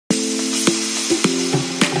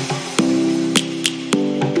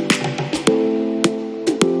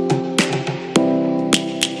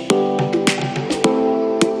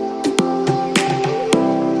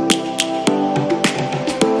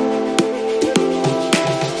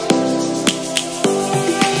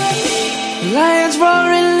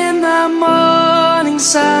roaring in the morning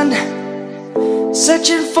sun,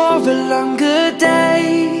 searching for a longer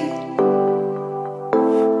day.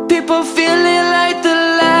 People feeling like the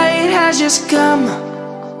light has just come.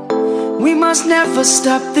 We must never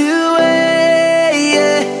stop the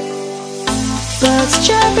way. Birds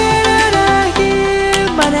chirping and I hear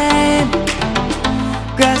my name,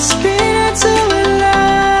 grasping into a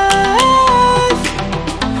life.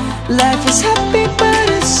 Life is happy but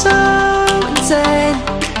it's so insane.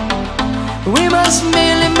 We must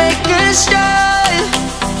merely make a start.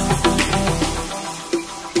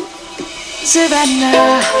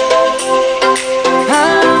 Savannah,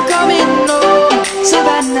 I'm coming home.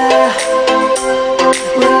 Savannah,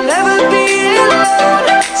 we'll never be alone.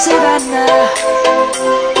 Savannah,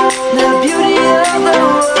 the beauty of the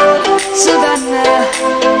world. Savannah,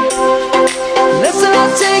 let's all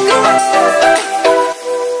take a walk.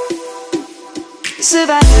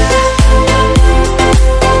 Savannah,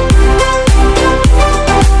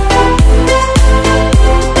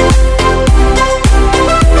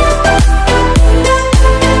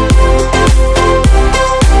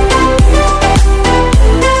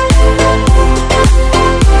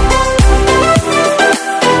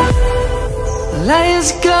 light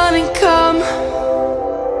is gonna come.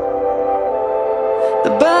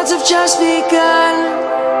 The birds have just begun.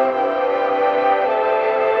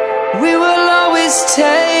 We will always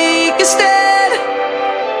take a stand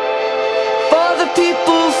for the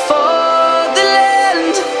people, for the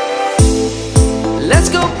land. Let's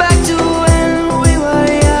go back to when we were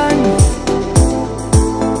young.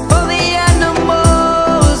 For the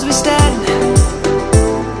animals we stand.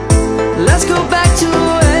 Let's go back to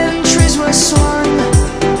when trees were swung,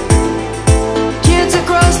 kids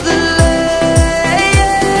across the land.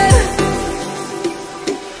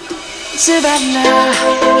 Savannah,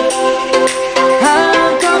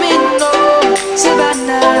 I'm coming home.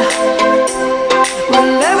 Savannah, we'll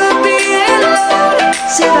never be alone.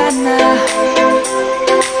 Savannah,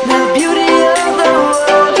 the beauty of the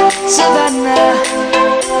world. Savannah,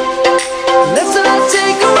 let's all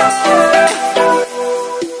take a walk.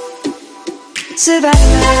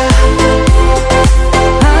 Savannah,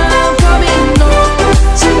 I'm coming home.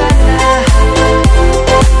 Savannah,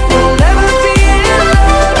 we'll never be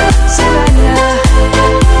alone. Savannah,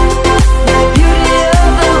 the beauty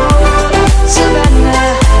of the world. Savannah,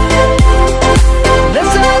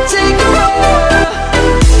 let's all take a walk.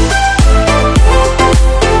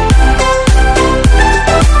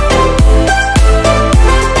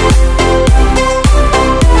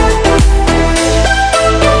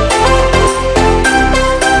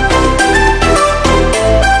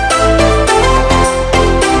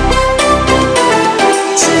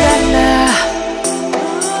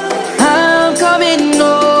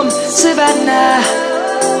 Savannah,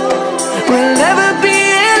 we'll never be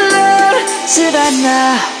alone.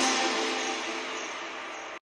 Savannah.